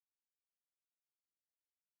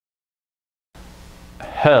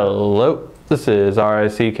Hello, this is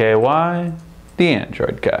RICKY, the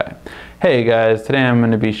Android guy. Hey guys, today I'm going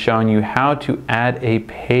to be showing you how to add a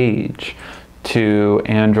page to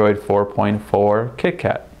Android 4.4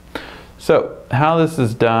 KitKat. So how this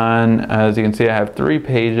is done, as you can see I have 3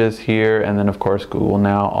 pages here, and then of course Google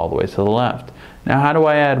Now all the way to the left. Now how do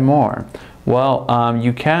I add more? Well,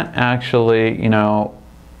 you can't actually,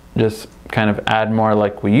 just kind of add more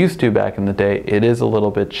like we used to back in the day. It is a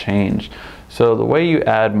little bit changed. So the way you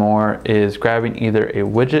add more is grabbing either a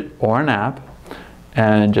widget or an app,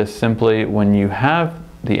 and just simply when you have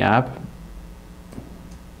the app,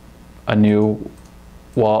 a new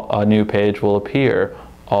page will appear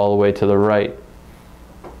all the way to the right.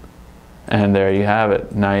 And there you have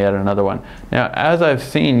it. Now you add another one. Now, as I've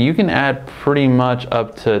seen, you can add pretty much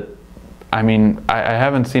up to, I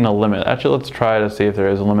haven't seen a limit. Actually, let's try to see if there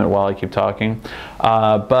is a limit while I keep talking.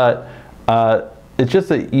 It's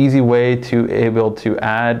just an easy way to able to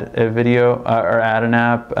add a video or add an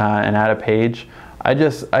app and add a page. I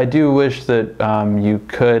do wish that you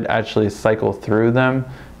could actually cycle through them.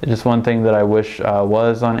 It's just one thing that I wish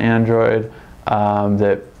was on Android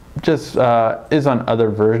that just is on other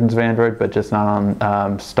versions of Android, but just not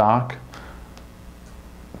on stock.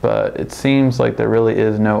 But it seems like there really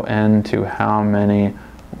is no end to how many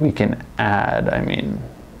we can add. I mean,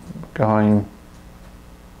 going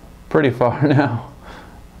pretty far now.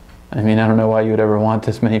 I don't know why you would ever want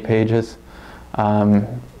this many pages.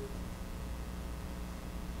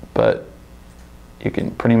 But you can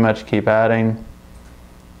pretty much keep adding.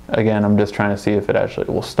 Again, I'm just trying to see if it actually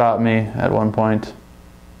will stop me at one point.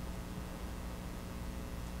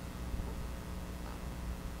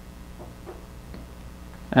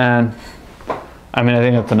 And I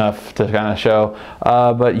think that's enough to kind of show,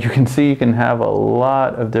 but you can see you can have a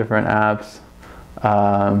lot of different apps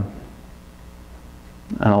and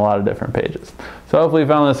a lot of different pages. So hopefully you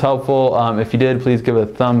found this helpful. If you did, please give it a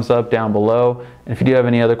thumbs up down below. And if you do have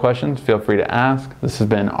any other questions, feel free to ask. This has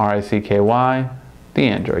been RICKY, the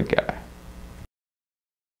Android guy.